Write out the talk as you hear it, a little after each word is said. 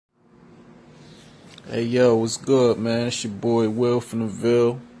Hey yo, what's good, man? It's your boy Will from the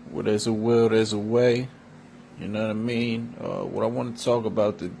Ville. Where there's a will, there's a way. You know what I mean? What I want to talk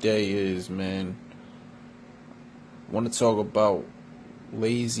about today is, man, I want to talk about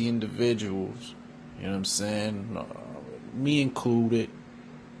lazy individuals. You know what I'm saying? Me included.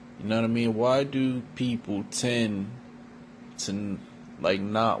 You know what I mean? Why do people tend to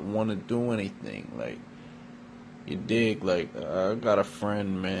not want to do anything? Like, you dig? Like, I got a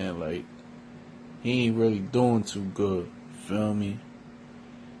friend, man. Like, he ain't really doing too good. Feel me?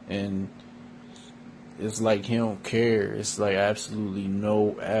 And it's like he don't care. It's like absolutely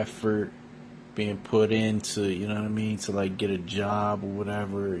no effort being put into, you know what I mean, to like get a job or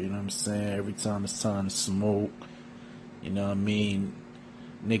whatever, you know what I'm saying? Every time it's time to smoke, you know what I mean?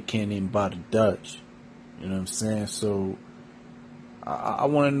 Nick can't even buy the Dutch. You know what I'm saying? So I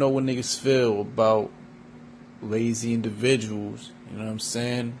wanna know what niggas feel about lazy individuals, you know what I'm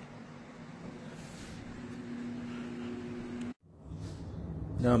saying?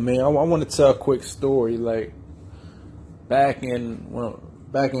 Now, man, I want to tell a quick story. Like back in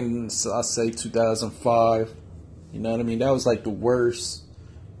I say 2005. You know what I mean? That was like the worst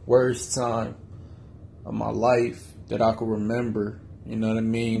time of my life that I could remember. You know what I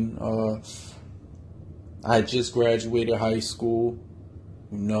mean? I had just graduated high school.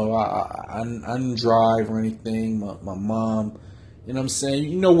 You know, I didn't drive or anything. My mom, you know what I'm saying?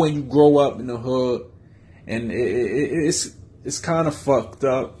 You know, when you grow up in the hood, and it's kind of fucked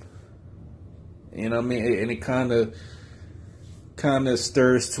up. You know what I mean? And it kind of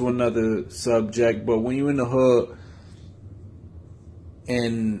stirs to another subject. But when you're in the hood,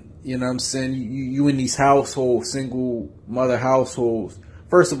 and you know what I'm saying, you in these households, single mother households.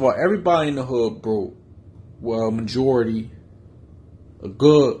 First of all, everybody in the hood broke. Well, a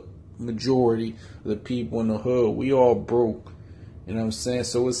good majority of the people in the hood, we all broke. You know what I'm saying?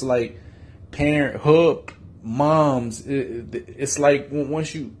 So it's like parenthood, moms. It's like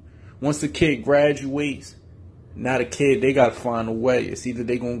once the kid graduates, now the kid, they gotta find a way. It's either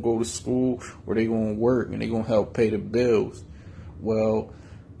they gonna go to school or they gonna work and they gonna help pay the bills. Well,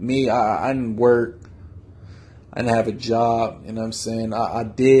 me, I didn't work. I didn't have a job. You know what I'm saying? I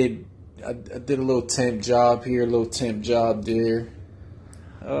did a little temp job here, a little temp job there.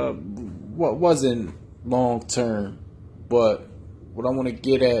 What wasn't long term, but what I want to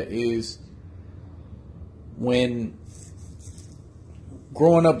get at is when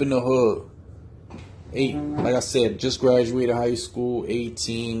growing up in the hood, like I said, just graduated high school,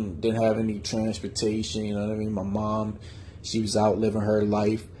 18, didn't have any transportation. You know what I mean? My mom, she was out living her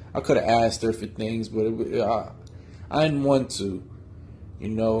life. I could have asked her for things, but I didn't want to, you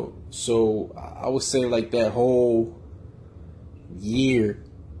know. So I would say like that whole year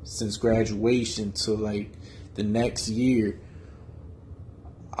since graduation to like the next year,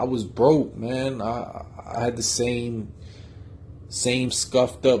 I was broke, man. I had the same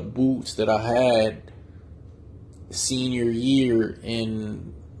scuffed up boots that I had senior year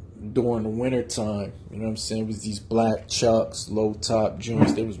in during the winter time. You know what I'm saying? It was these black chucks, low top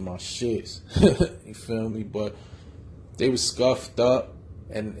joints. They was my shits. You feel me? But they was scuffed up,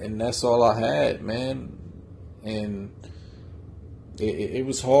 and that's all I had, man. And it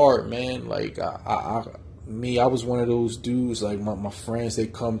was hard, man. Like I was one of those dudes. Like my friends, they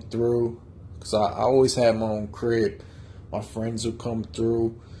come through, cause I always had my own crib. My friends would come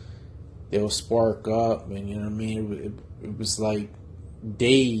through. They'll spark up, and you know what I mean. It was like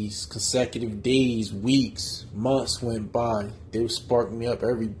days, consecutive days, weeks, months went by. They would spark me up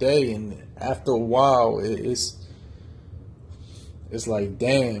every day, and after a while, it's like,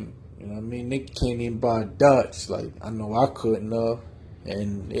 damn, you know what I mean? They can't even buy Dutch. Like, I know I couldn't have.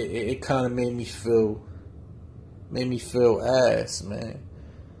 And it kind of made me feel ass, man.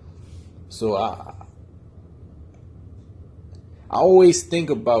 So I always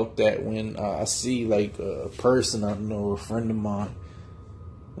think about that when I see like a person I know, a friend of mine,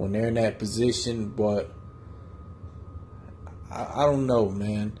 when they're in that position. But I don't know,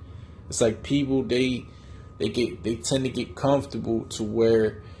 man. It's like people, they tend to get comfortable to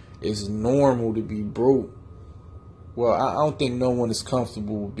where it's normal to be broke. Well, I don't think no one is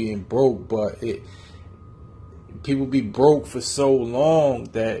comfortable with being broke, but people be broke for so long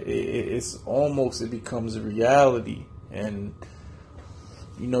that it becomes a reality. And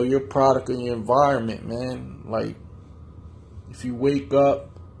you know, you're a product of your environment, man. Like if you wake up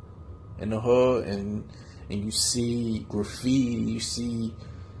in the hood and you see graffiti, you see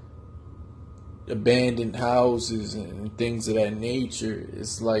abandoned houses and things of that nature,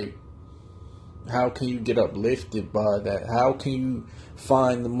 it's like, how can you get uplifted by that? How can you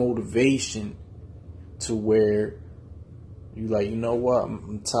find the motivation to where you like, you know what,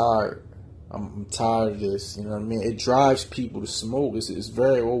 I'm tired. I'm tired of this. You know what I mean? It drives people to smoke. It's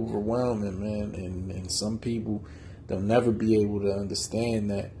very overwhelming, man. And some people, they'll never be able to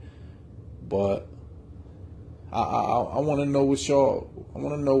understand that. But I want to know what y'all. I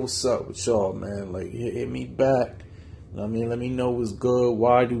want to know what's up with y'all, man. Like hit me back. You know what I mean, let me know what's good.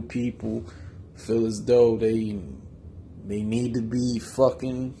 Why do people feel as though they need to be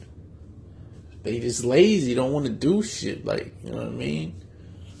fucking? They just lazy. Don't want to do shit. Like, you know what I mean?